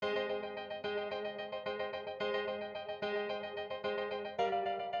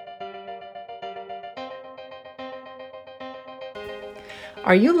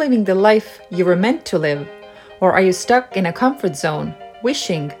Are you living the life you were meant to live? Or are you stuck in a comfort zone,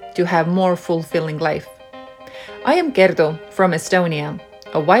 wishing to have more fulfilling life? I am Gerdo from Estonia,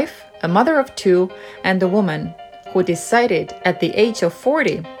 a wife, a mother of two, and a woman who decided at the age of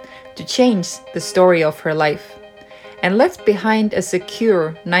 40 to change the story of her life and left behind a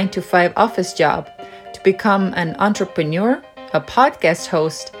secure 9 to 5 office job to become an entrepreneur, a podcast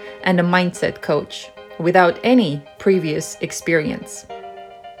host, and a mindset coach without any previous experience.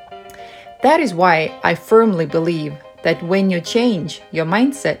 That is why I firmly believe that when you change your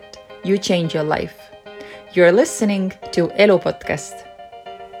mindset, you change your life. You're listening to Elu podcast.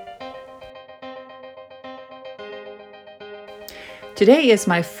 Today is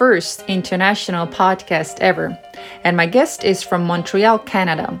my first international podcast ever, and my guest is from Montreal,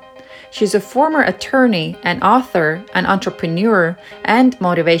 Canada. She's a former attorney, an author, an entrepreneur, and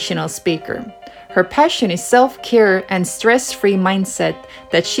motivational speaker. Her passion is self-care and stress-free mindset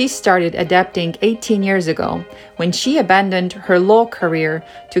that she started adapting 18 years ago when she abandoned her law career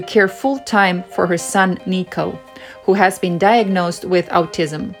to care full-time for her son Nico, who has been diagnosed with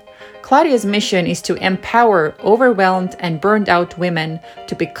autism. Claudia's mission is to empower overwhelmed and burned out women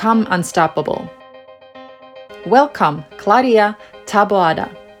to become unstoppable. Welcome, Claudia Taboada.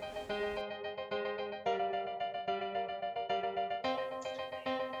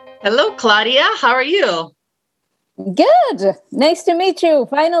 Hello, Claudia. How are you? Good. Nice to meet you.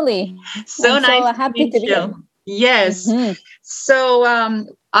 Finally, So I'm nice so to happy meet to be here. you. Yes. Mhm. So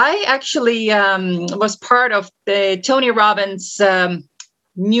I actually was part of the Tony Robbins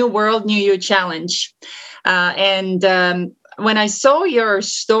New World, New You Challenge. And when I saw your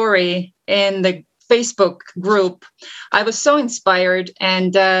story in the Facebook group, I was so inspired.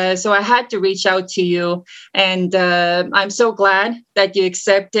 And so I had to reach out to you. And I'm so glad that you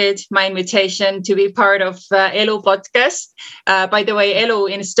accepted my invitation to be part of Elu podcast. By the way, Elu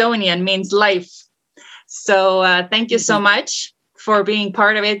in Estonian means life. So thank you so much for being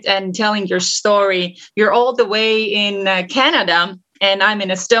part of it and telling your story. You're all the way in Canada and I'm in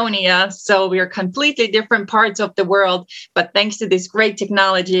Estonia. So we're completely different parts of the world. But thanks to this great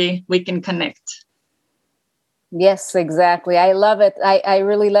technology, we can connect. Yes, exactly. I love it. I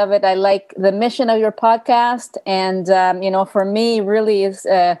really love it. I like the mission of your podcast. And, for me, really is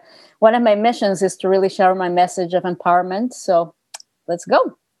one of my missions is to really share my message of empowerment. So let's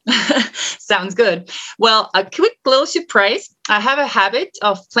go. Sounds good. Well, a quick little surprise. I have a habit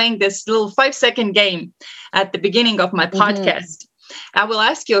of playing this little 5-second game at the beginning of my podcast. I will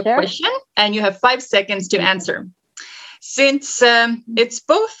ask you a question and you have 5 seconds to answer. Since it's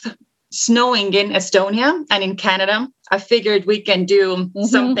both snowing in Estonia and in Canada, I figured we can do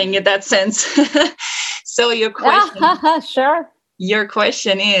something in that sense. So your question, your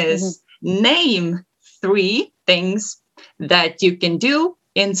question is name 3 things that you can do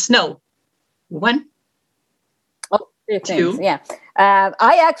in snow. 1, 3 things. 2. Yeah.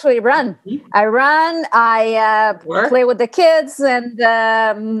 I actually run. I run. I play with the kids and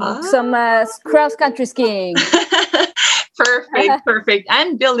some cross-country skiing. Perfect.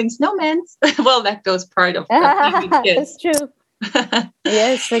 And building snowmen. Well, that goes part of the kids. That's true.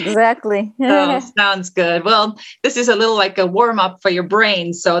 Yes, exactly. So sounds good. Well, this is a little like a warm-up for your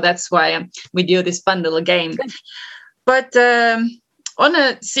brain. So that's why we do this fun little game. But on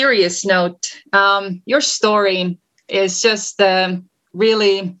a serious note, your story is just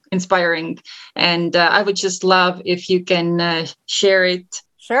really inspiring. And I would just love if you can share it.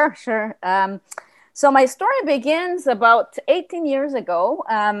 Sure. So my story begins about 18 years ago.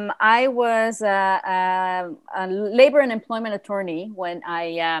 I was a labor and employment attorney when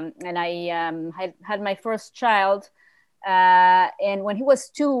I had my first child. And when he was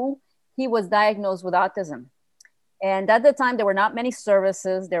 2, he was diagnosed with autism. And at the time, there were not many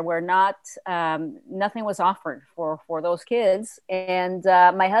services. There were not, nothing was offered for those kids. And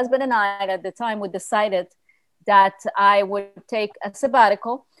my husband and I at the time, we decided that I would take a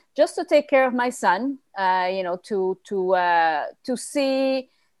sabbatical just to take care of my son, to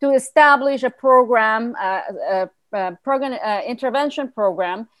establish a program, intervention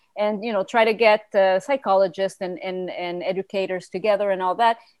program, and try to get psychologists and educators together and all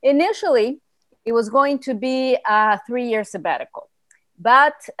that. Initially, it was going to be a 3-year sabbatical,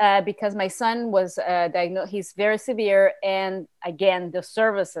 but because my son was diagnosed, he's very severe, and again, the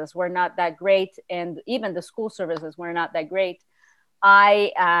services were not that great, and even the school services were not that great.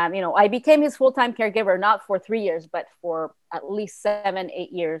 I became his full-time caregiver, not for 3 years, but for at least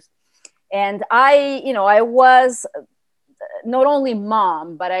 7-8 years. And I was not only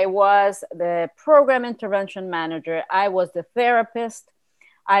mom, but I was the program intervention manager. I was the therapist.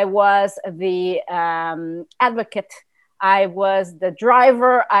 I was the advocate. I was the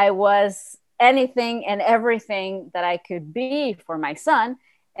driver. I was anything and everything that I could be for my son.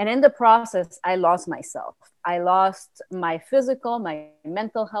 And in the process, I lost myself. I lost my physical, my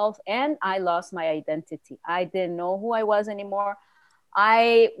mental health, and I lost my identity. I didn't know who I was anymore.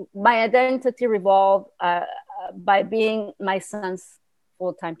 My identity revolved by being my son's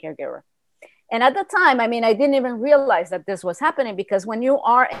full-time caregiver. And at the time, I mean, I didn't even realize that this was happening, because when you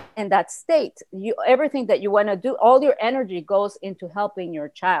are in that state, everything that you want to do, all your energy goes into helping your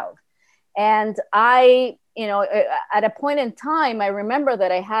child. And at a point in time, I remember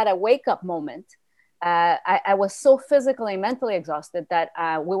that I had a wake up moment. I was so physically and mentally exhausted that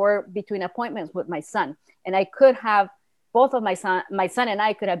we were between appointments with my son, and I could have both of my son and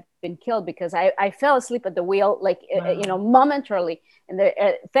I could have been killed, because I fell asleep at the wheel, like, wow, momentarily. And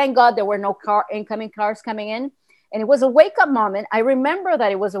thank God there were no incoming cars coming in. And it was a wake up moment. I remember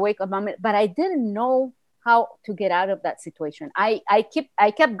that it was a wake up moment, but I didn't know how to get out of that situation. I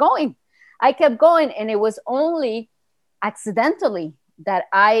kept going. I kept going. And it was only accidentally that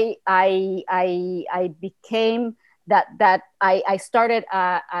I became that I started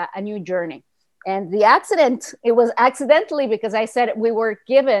a new journey. And the accident, it was accidentally, because I said we were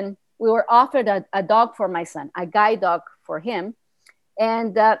offered a dog for my son, a guide dog for him.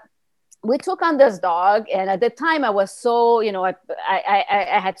 And we took on this dog. And at the time I was so,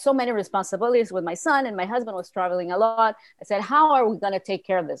 I had so many responsibilities with my son, and my husband was traveling a lot. I said, how are we going to take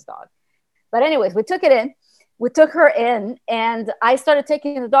care of this dog? But anyways, we took her in, and I started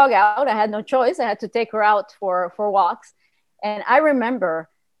taking the dog out. I had no choice. I had to take her out for walks. And I remember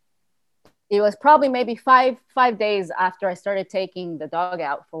it was probably maybe five days after I started taking the dog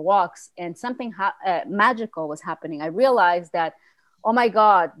out for walks, and something magical was happening. I realized that, oh my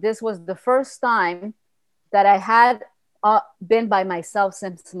God, this was the first time that I had been by myself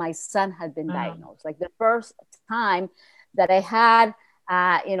since my son had been diagnosed. Like the first time that I had,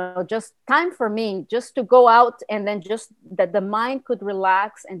 just time for me, just to go out, and then just that the mind could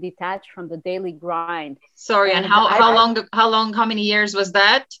relax and detach from the daily grind. Sorry, and how many years was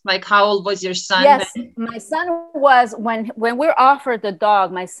that? Like, how old was your son? Yes, then? My son was, when we were offered the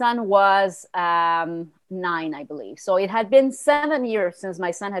dog, my son was 9, I believe. So it had been 7 years since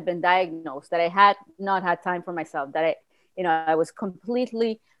my son had been diagnosed, that I had not had time for myself, that I was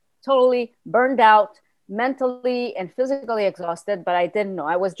completely, totally burned out, mentally and physically exhausted, but I didn't know.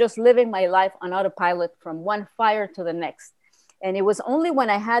 I was just living my life on autopilot from one fire to the next. And it was only when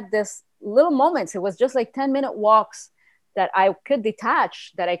I had this little moments, it was just like 10-minute walks, that I could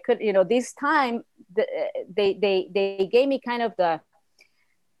detach, that I could, this time, they gave me kind of the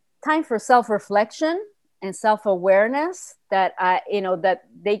time for self-reflection and self-awareness, that that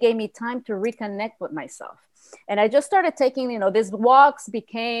they gave me time to reconnect with myself. And I just started taking, these walks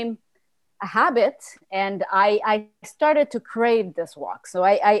became a habit, and I started to crave this walk. So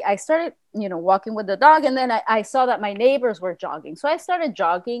I started, walking with the dog, and then I saw that my neighbors were jogging. So I started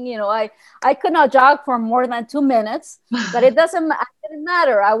jogging. I could not jog for more than 2 minutes, but it didn't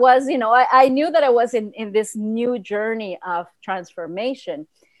matter. I was, I knew that I was in this new journey of transformation,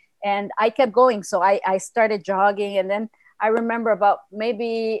 and I kept going. So I started jogging, and then I remember about,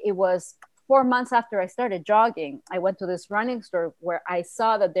 maybe it was 4 months after I started jogging, I went to this running store where I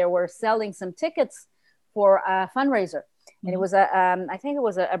saw that they were selling some tickets for a fundraiser. And it was I think it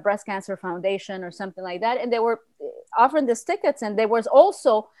was a breast cancer foundation or something like that. And they were offering these tickets, and there was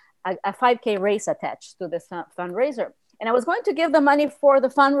also a 5K race attached to this fundraiser. And I was going to give the money for the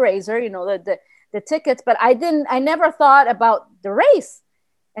fundraiser, the tickets, but I never thought about the race.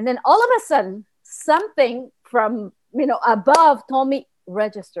 And then all of a sudden, something from, above told me,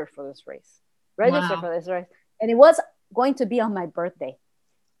 register for this race. And it was going to be on my birthday.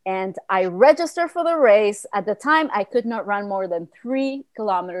 And I registered for the race. At the time, I could not run more than 3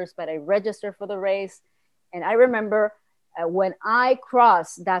 kilometers, but I registered for the race. And I remember when I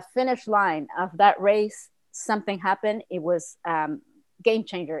crossed that finish line of that race, something happened. It was game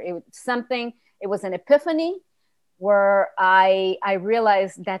changer. It was an epiphany where I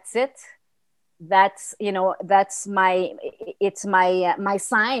realized that's it. That's my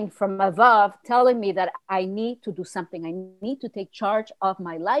sign from above, telling me that I need to do something. I need to take charge of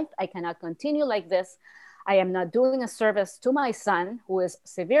my life. I cannot continue like this. I am not doing a service to my son, who is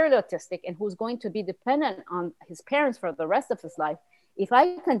severely autistic and who's going to be dependent on his parents for the rest of his life. If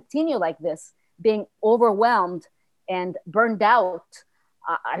I continue like this, being overwhelmed and burned out,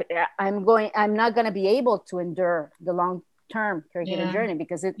 I'm not going to be able to endure the long-term caregiving journey,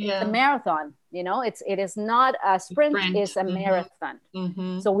 because it's a marathon. It is not a sprint. It's a marathon.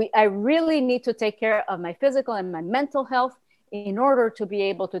 So I really need to take care of my physical and my mental health in order to be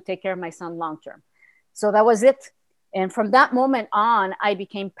able to take care of my son long-term. So that was it. And from that moment on, I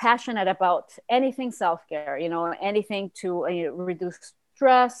became passionate about anything self-care, anything to reduce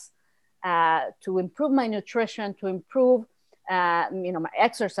stress, to improve my nutrition, to improve, my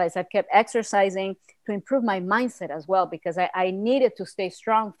exercise. I've kept exercising to improve my mindset as well, because I needed to stay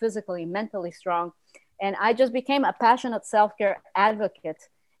strong, physically, mentally strong. And I just became a passionate self-care advocate.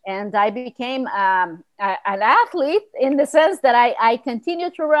 And I became an athlete in the sense that I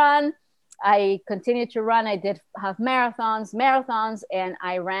continued to run. I did half marathons, and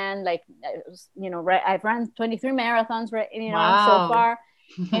I ran I've ran 23 marathons, right, so Wow. far.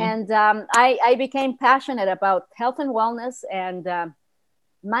 And I became passionate about health and wellness, and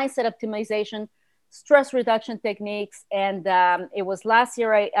mindset optimization, stress reduction techniques. And it was last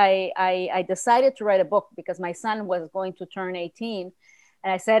year I decided to write a book because my son was going to turn 18.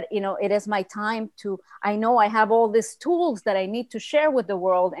 And I said, it is my time to, I know I have all these tools that I need to share with the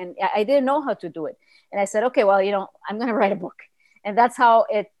world, and I didn't know how to do it. And I said, okay, well, I'm going to write a book. And that's how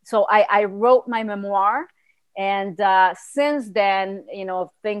so I wrote my memoir. And since then,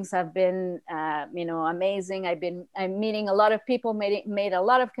 things have been, amazing. I'm meeting a lot of people, made a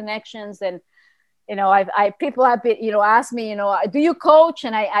lot of connections. And people have been, asked me, do you coach?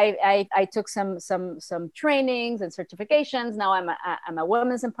 And I took some trainings and certifications. Now I'm a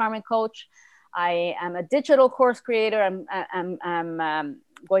women's empowerment coach. I am a digital course creator. I'm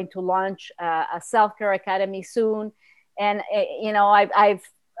going to launch a self-care academy soon. And I've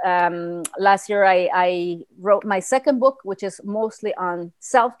last year I wrote my second book, which is mostly on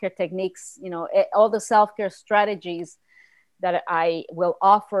self-care techniques. All the self-care strategies that I will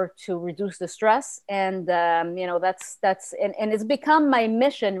offer to reduce the stress. And, that's, and it's become my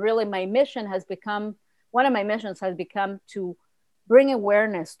mission. Really, one of my missions has become to bring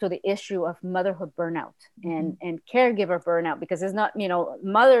awareness to the issue of motherhood burnout and caregiver burnout, because it's not,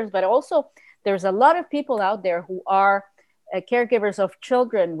 mothers, but also there's a lot of people out there who are caregivers of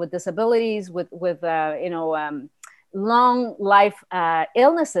children with disabilities, with long life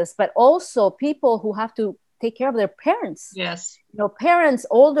illnesses, but also people who have to take care of their parents. Yes. Parents,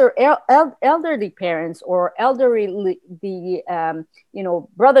 older, elderly parents, or elderly,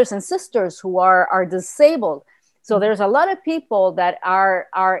 brothers and sisters who are disabled. So there's a lot of people that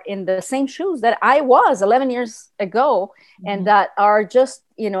are in the same shoes that I was 11 years ago, and that are just,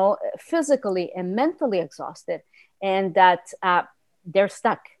 physically and mentally exhausted, and that they're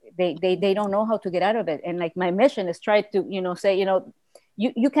stuck. They don't know how to get out of it. And like my mission is try to, say,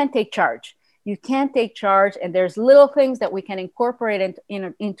 you can take charge. You can take charge, and there's little things that we can incorporate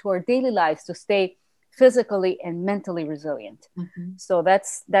into our daily lives to stay physically and mentally resilient. So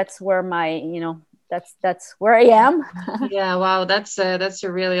that's where that's where I am. Yeah, wow, that's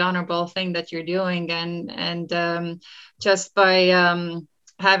a really honorable thing that you're doing, and just by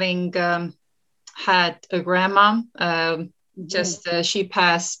having had a grandma. She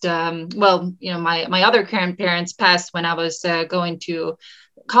passed. My other grandparents passed when I was going to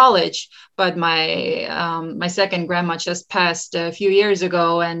college, but my second grandma just passed a few years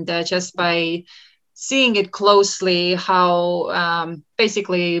ago, and just by seeing it closely, how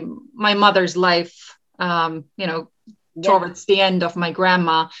basically my mother's life, towards the end of my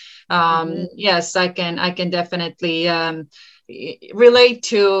grandma, yes, I can definitely relate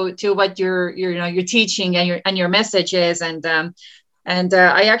to what you're teaching and your messages. And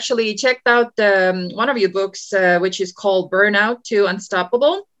I actually checked out one of your books, which is called Burnout to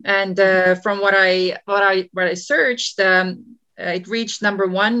Unstoppable. And from what I searched, it reached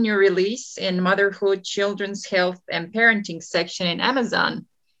 #1 new release in motherhood, children's health, and parenting section in Amazon.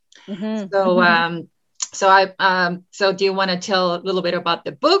 So do you want to tell a little bit about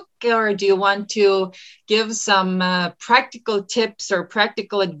the book, or do you want to give some practical tips or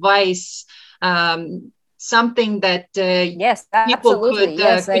practical advice? Something that yes, people absolutely. could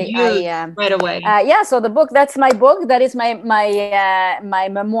use right away. So the book, that's my book. That is my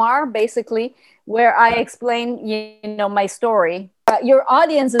memoir, basically, where I explain, my story. Your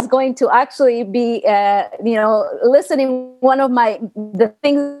audience is going to actually be, listening one of the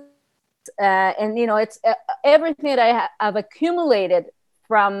things, and it's everything that I've accumulated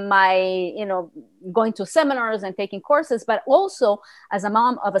from my, going to seminars and taking courses, but also as a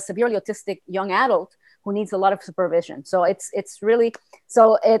mom of a severely autistic young adult who needs a lot of supervision. So it's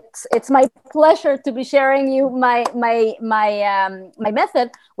my pleasure to be sharing you my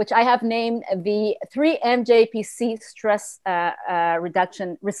method, which I have named the 3MJPC stress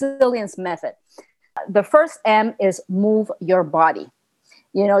reduction resilience method. The first M is move your body.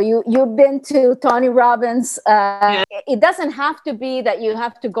 You've been to Tony Robbins. It doesn't have to be that you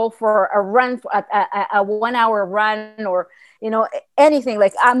have to go for a run, a 1 hour run, or anything.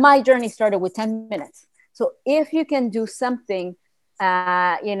 Like my journey started with 10 minutes. So if you can do something, 10,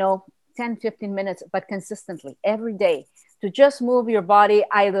 15 minutes, but consistently every day, to just move your body,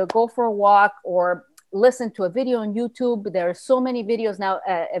 either go for a walk or listen to a video on YouTube. There are so many videos now,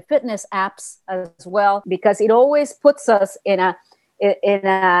 fitness apps as well, because it always puts us in a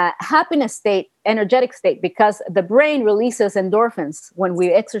happiness state, energetic state, because the brain releases endorphins when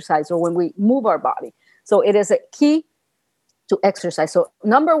we exercise or when we move our body. So it is a key to exercise. So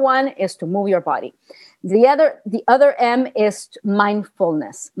number one is to move your body. The other M is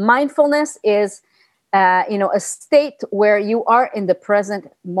mindfulness. Mindfulness is a state where you are in the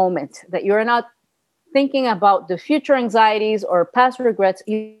present moment, that you're not thinking about the future anxieties or past regrets.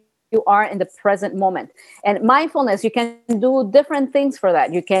 You are in the present moment. And mindfulness, you can do different things for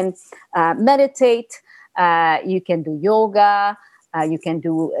that. You can meditate, you can do yoga, you can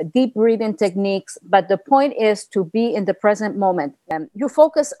do deep breathing techniques. But the point is to be in the present moment. You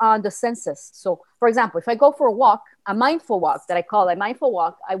focus on the senses. So, for example, if I go for a walk, a mindful walk that I call a mindful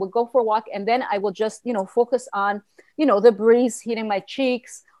walk, I will go for a walk and then I will just, focus on, the breeze hitting my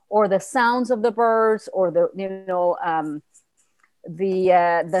cheeks, or the sounds of the birds, or the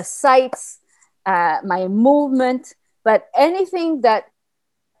sights, my movement. But anything that,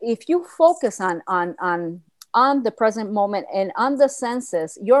 if you focus on the present moment and on the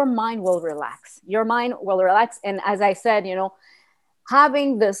senses, your mind will relax. And as I said,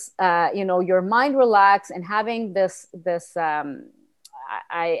 having this, your mind relax and having this,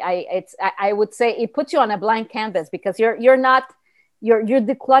 I would say it puts you on a blank canvas, because you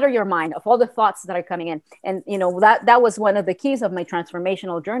declutter your mind of all the thoughts that are coming in. And, that was one of the keys of my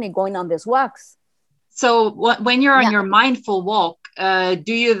transformational journey, going on these walks. So when you're on your mindful walk,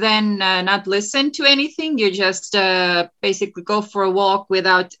 do you then not listen to anything? You just basically go for a walk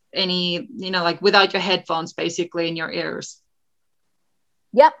without any, without your headphones basically in your ears?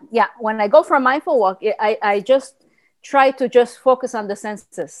 Yep. Yeah. When I go for a mindful walk, I just try to just focus on the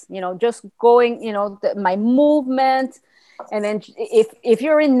senses, just going, my movement. And then if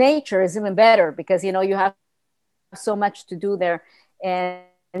you're in nature, it's even better, because, you have so much to do there.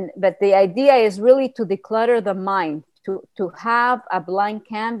 But the idea is really to declutter the mind, to have a blank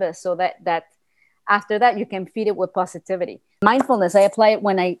canvas, so that after that you can feed it with positivity. Mindfulness, I apply it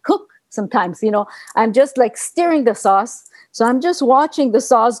when I cook sometimes. I'm just like stirring the sauce. So I'm just watching the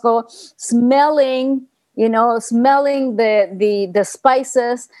sauce go, smelling the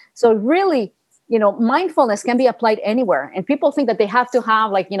spices. So really, mindfulness can be applied anywhere. And people think that they have to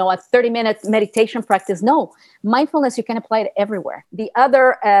have a 30-minute meditation practice. No, mindfulness, you can apply it everywhere. The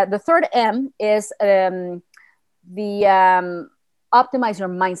third M is optimize your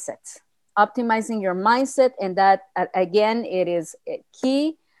mindset. Optimizing your mindset. And that, again, it is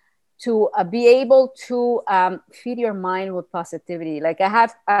key to be able to feed your mind with positivity. Like I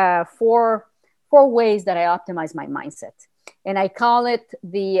have four ways that I optimize my mindset. And I call it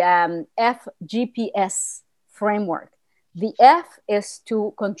the FGPS framework. The F is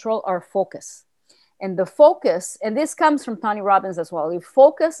to control our focus. And the focus, and this comes from Tony Robbins as well, you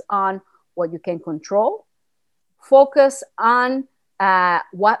focus on what you can control, focus on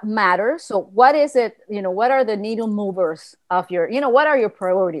what matters. So what is it, what are the needle movers of your, what are your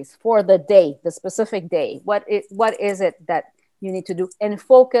priorities for the day, the specific day? What is it that you need to do? And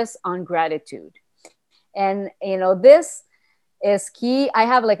focus on gratitude. And, this is key. I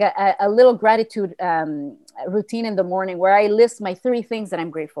have like a little gratitude routine in the morning where I list my 3 things that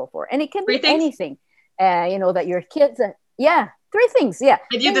I'm grateful for. And it can be anything, that your kids, 3 things. Yeah.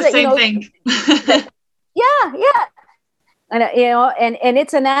 I do the same thing. Yeah. And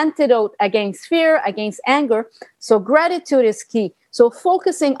it's an antidote against fear, against anger. So gratitude is key. So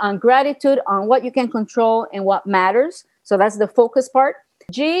focusing on gratitude, on what you can control and what matters. So that's the focus part.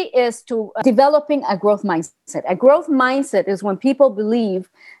 G is to developing a growth mindset. A growth mindset is when people believe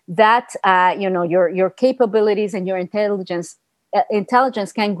that your capabilities and your intelligence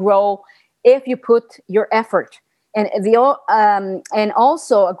can grow if you put your effort. And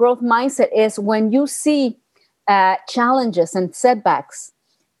also a growth mindset is when you see challenges and setbacks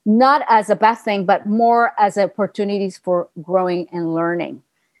not as a bad thing, but more as opportunities for growing and learning.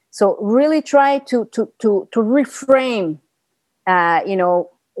 So really try to reframe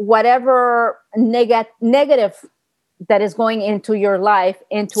whatever negative that is going into your life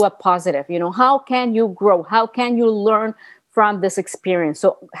into a positive. How can you grow? How can you learn from this experience?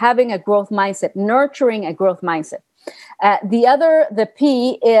 So having a growth mindset, nurturing a growth mindset. The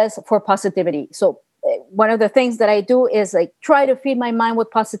P is for positivity. So one of the things that I do is I try to feed my mind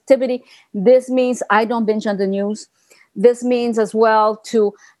with positivity. This means I don't binge on the news. This means as well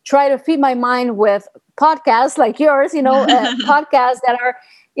to try to feed my mind with podcasts like yours, podcasts that are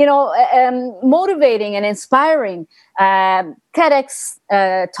motivating and inspiring TEDx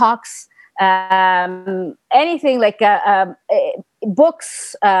talks, anything like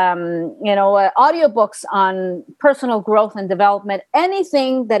books, audiobooks on personal growth and development,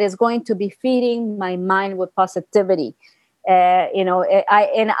 anything that is going to be feeding my mind with positivity.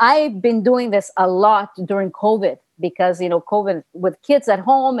 I've been doing this a lot during COVID because, COVID with kids at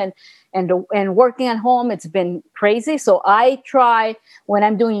home and working at home, it's been crazy. So I try, when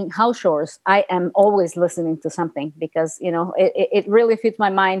I'm doing house chores, I am always listening to something because, it really fits my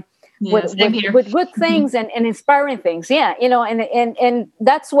mind with good things and inspiring things. Yeah. And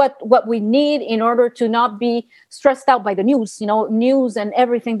that's what we need in order to not be stressed out by the news and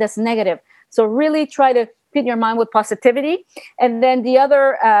everything that's negative. So really try to feed your mind with positivity. And then the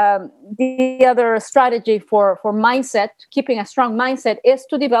other strategy for mindset, keeping a strong mindset, is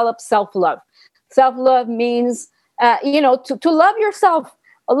to develop self-love. Self-love means, to love yourself.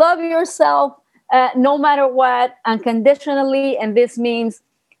 Love yourself no matter what, unconditionally. And this means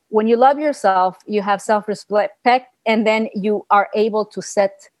when you love yourself, you have self-respect, and then you are able to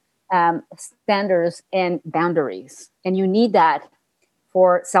set standards and boundaries. And you need that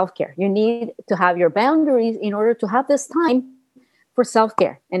for self-care. You need to have your boundaries in order to have this time for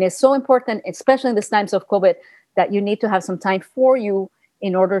self-care. And it's so important, especially in these times of COVID, that you need to have some time for you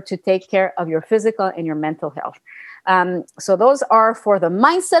in order to take care of your physical and your mental health. So those are for the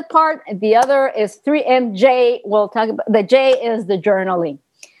mindset part. The other is 3MJ. We'll talk about the J is the journaling.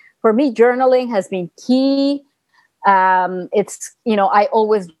 For me, journaling has been key. I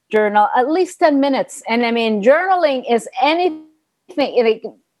always journal at least 10 minutes. And I mean, journaling is anything,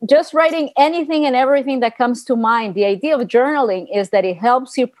 just writing anything and everything that comes to mind. The idea of journaling is that it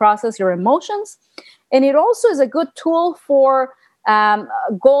helps you process your emotions. And it also is a good tool for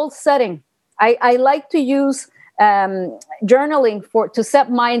goal setting. I like to use journaling to set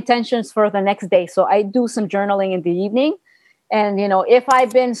my intentions for the next day. So I do some journaling in the evening. And, if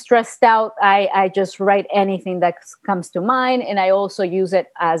I've been stressed out, I just write anything that comes to mind. And I also use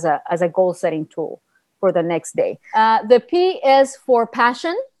it as a goal setting tool for the next day. The P is for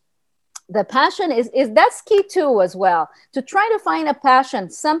passion. The passion is that's key too as well. To try to find a passion,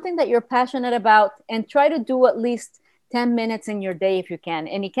 something that you're passionate about, and try to do at least 10 minutes in your day if you can.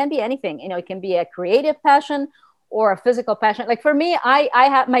 And it can be anything. It can be a creative passion or a physical passion. Like for me, I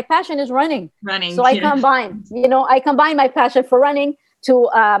have, my passion is running. So I combine my passion for running to,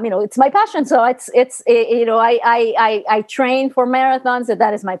 it's my passion. So I train for marathons, and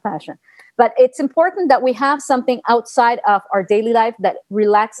that is my passion. But it's important that we have something outside of our daily life that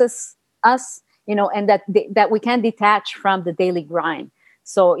relaxes us, and that we can detach from the daily grind.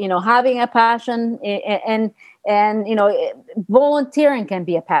 So, having a passion and volunteering can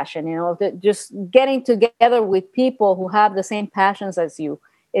be a passion, just getting together with people who have the same passions as you.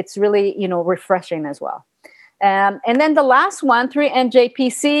 It's really, refreshing as well. And then the last one,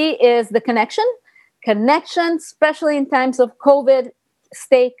 3MJPC, is the connection. Connection, especially in times of COVID,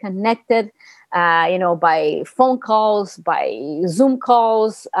 stay connected, by phone calls, by Zoom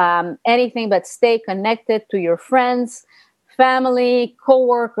calls, anything, but stay connected to your friends, family,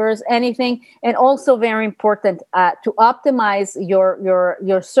 coworkers, anything. And also very important, to optimize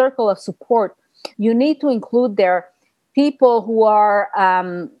your circle of support. You need to include there people who are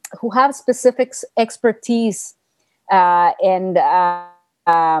who have specific expertise, for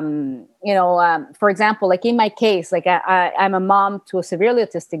example, like in my case, like I'm a mom to a severely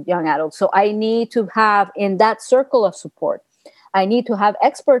autistic young adult. So I need to have in that circle of support, I need to have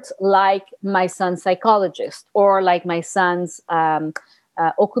experts like my son's psychologist or like my son's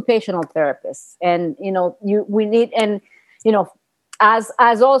occupational therapist. And, we need, and,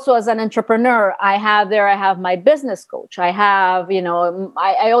 as also as an entrepreneur, I have my business coach. I have,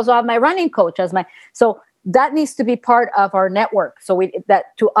 I also have my running coach so that needs to be part of our network. So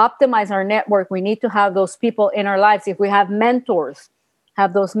to optimize our network, we need to have those people in our lives. If we have mentors,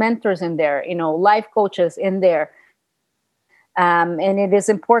 have those mentors in there, life coaches in there. And it is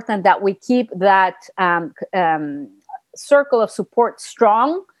important that we keep that circle of support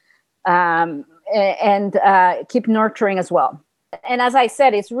strong, and keep nurturing as well. And as I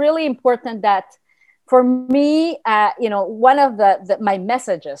said, it's really important that for me, one of my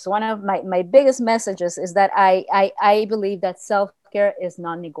messages, one of my biggest messages is that I believe that self-care is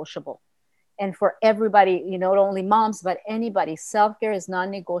non-negotiable. And for everybody, not only moms, but anybody, self-care is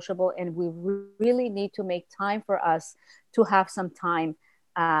non-negotiable. And we really need to make time for us to have some time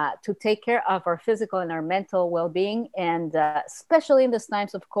to take care of our physical and our mental well-being. And especially in these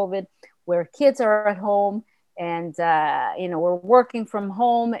times of COVID, where kids are at home and, we're working from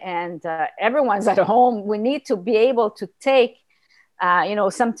home and everyone's at home, we need to be able to take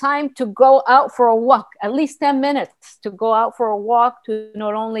some time to go out for a walk, at least 10 minutes to go out for a walk, to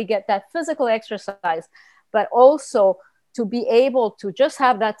not only get that physical exercise, but also to be able to just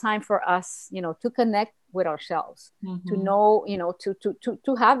have that time for us, to connect with ourselves, to know,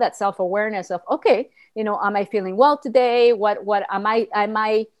 to have that self-awareness of, okay, am I feeling well today? What am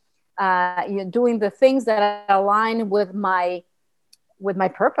I doing the things that align with my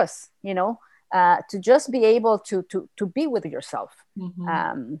purpose, to just be able to be with yourself.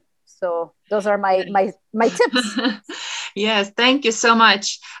 So those are my tips. Yes, thank you so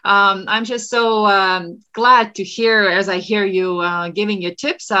much. I'm just so glad to hear, as I hear you giving your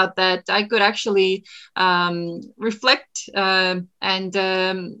tips out, that I could actually reflect and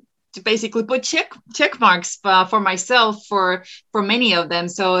to basically put check marks for myself for many of them.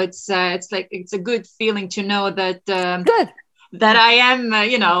 So it's like it's a good feeling to know that that I am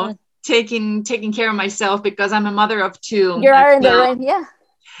taking care of myself, because I'm a mother of two. You are in the right, yeah.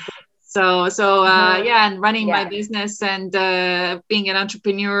 So yeah, and running my business and being an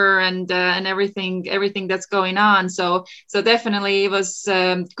entrepreneur and everything that's going on. So definitely it was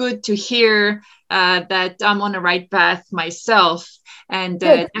good to hear that I'm on the right path myself, and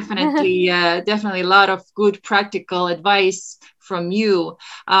definitely a lot of good practical advice from you.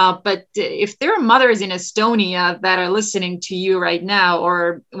 But if there are mothers in Estonia that are listening to you right now,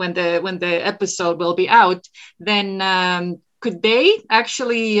 or when the episode will be out, then could they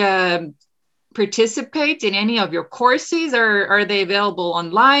actually participate in any of your courses, or are they available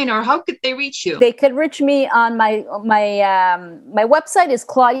online, or how could they reach you? They could reach me on my website is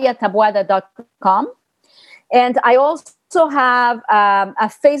claudiataboada.com. And I also have a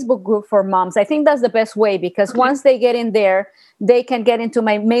Facebook group for moms. I think that's the best way, because once they get in there, they can get into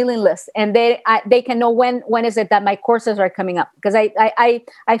my mailing list, and they can know when is it that my courses are coming up, because I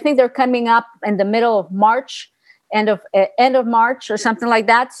think they're coming up in the middle of March, end of March or something like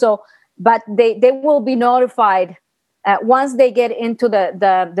that. So, but they will be notified once they get into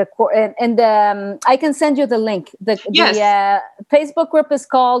I can send you the link. The Facebook group is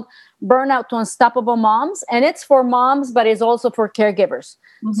called Burnout to Unstoppable Moms, and it's for moms, but it's also for caregivers.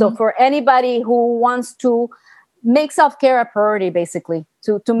 So for anybody who wants to make self-care a priority, basically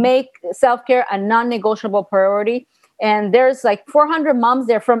to make self-care a non-negotiable priority. And there's like 400 moms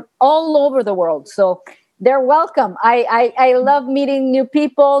there from all over the world. So they're welcome. I love meeting new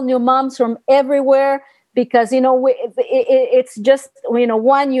people, new moms from everywhere, because, it's just,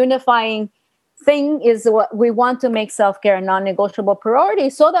 one unifying thing is what we want to make self-care a non-negotiable priority,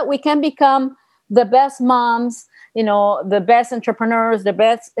 so that we can become the best moms, the best entrepreneurs, the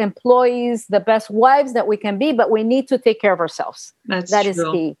best employees, the best wives that we can be. But we need to take care of ourselves. That is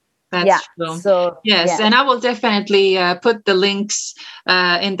key. That's true. So yes, and I will definitely put the links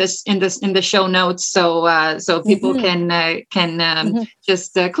in the show notes, so people can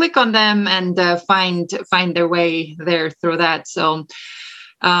just click on them and find their way there through that. So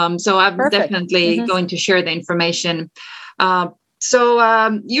I'm definitely going to share the information.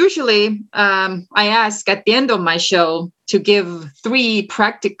 So usually I ask at the end of my show to give 3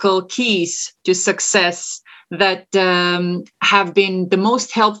 practical keys to success that have been the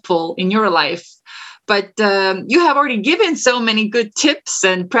most helpful in your life. But you have already given so many good tips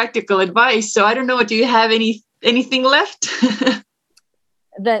and practical advice. So I don't know, do you have anything left?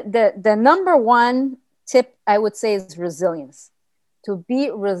 The number one tip I would say is resilience. To be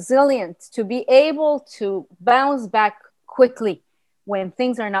resilient, to be able to bounce back quickly when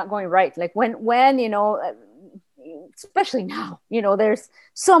things are not going right. Like when especially now, there's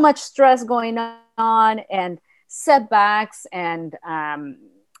so much stress going on, and setbacks and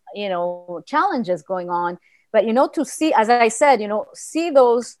challenges going on. But to see, as I said, see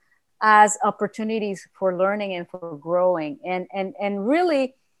those as opportunities for learning and for growing, and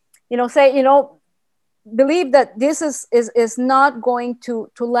really, say, believe that this is not going to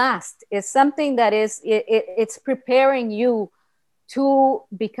last. It's something that it's preparing you to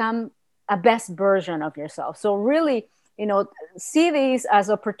become a best version of yourself. So really, see these as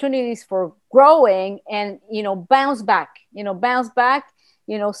opportunities for growing, and bounce back.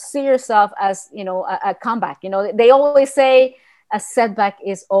 See yourself as a comeback. They always say a setback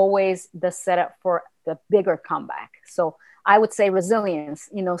is always the setup for the bigger comeback. So I would say resilience.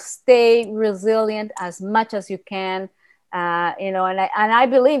 Stay resilient as much as you can. And I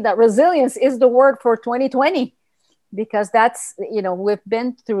believe that resilience is the word for 2020. Because that's, we've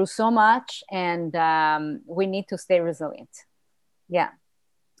been through so much, and we need to stay resilient. Yeah.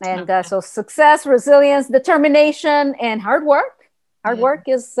 And so success, resilience, determination, and hard work. Hard work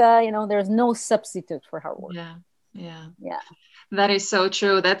is, there's no substitute for hard work. Yeah. That is so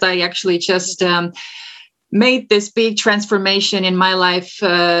true. That I actually just made this big transformation in my life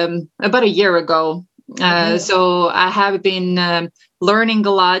about a year ago. So I have been learning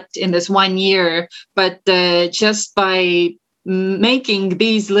a lot in this 1 year, but just by making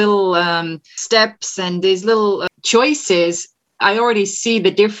these little steps and these little choices, I already see the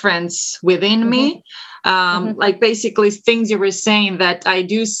difference within me. Like basically things you were saying, that I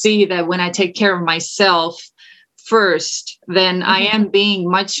do see that when I take care of myself first, then I am being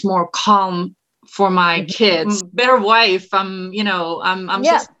much more calm for my kids, better wife. I'm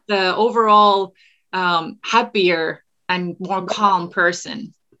just the overall happier and more calm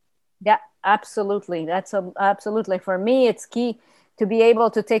person. Yeah, absolutely. Absolutely. For me, it's key to be able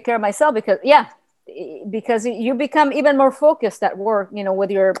to take care of myself because you become even more focused at work,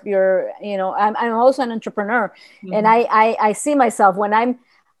 with your, I'm also an entrepreneur, and I see myself when I'm,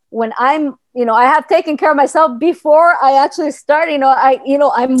 I have taken care of myself before I actually start,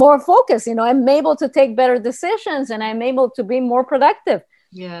 I'm more focused, I'm able to take better decisions, and I'm able to be more productive.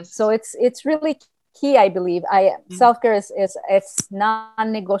 Yes. So it's really key, I believe. Self-care is it's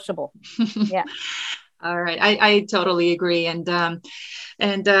non-negotiable. Yeah. All right. I totally agree. And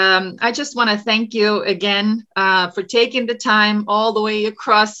I just want to thank you again for taking the time all the way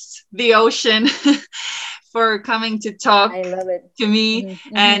across the ocean for coming to talk to me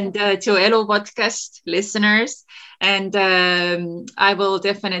and to Elo Podcast listeners. And I will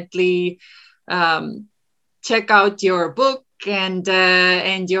definitely check out your book and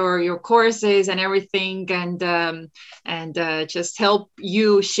your courses and everything, and just help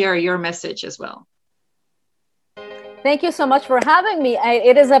you share your message as well. Thank you so much for having me.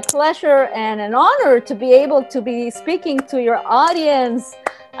 It is a pleasure and an honor to be able to be speaking to your audience.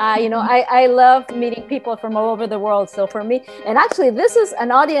 I love meeting people from all over the world. So for me, and actually, this is an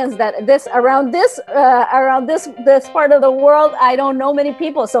audience that around this part of the world, I don't know many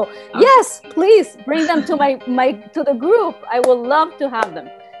people. So yes, please bring them to to the group. I would love to have them.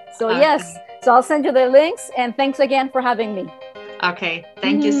 So yes, so I'll send you the links. And thanks again for having me. Okay,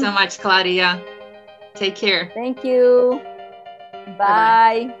 thank you so much, Claudia. Take care. Thank you.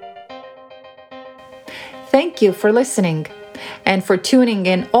 Bye. Thank you for listening and for tuning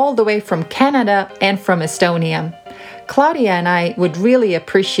in all the way from Canada and from Estonia. Claudia and I would really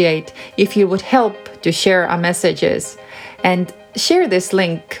appreciate if you would help to share our messages and share this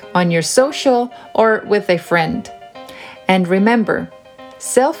link on your social or with a friend. And remember,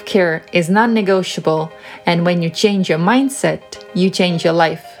 self-care is non-negotiable, and when you change your mindset, you change your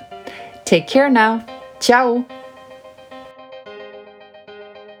life. Take care now. Ciao!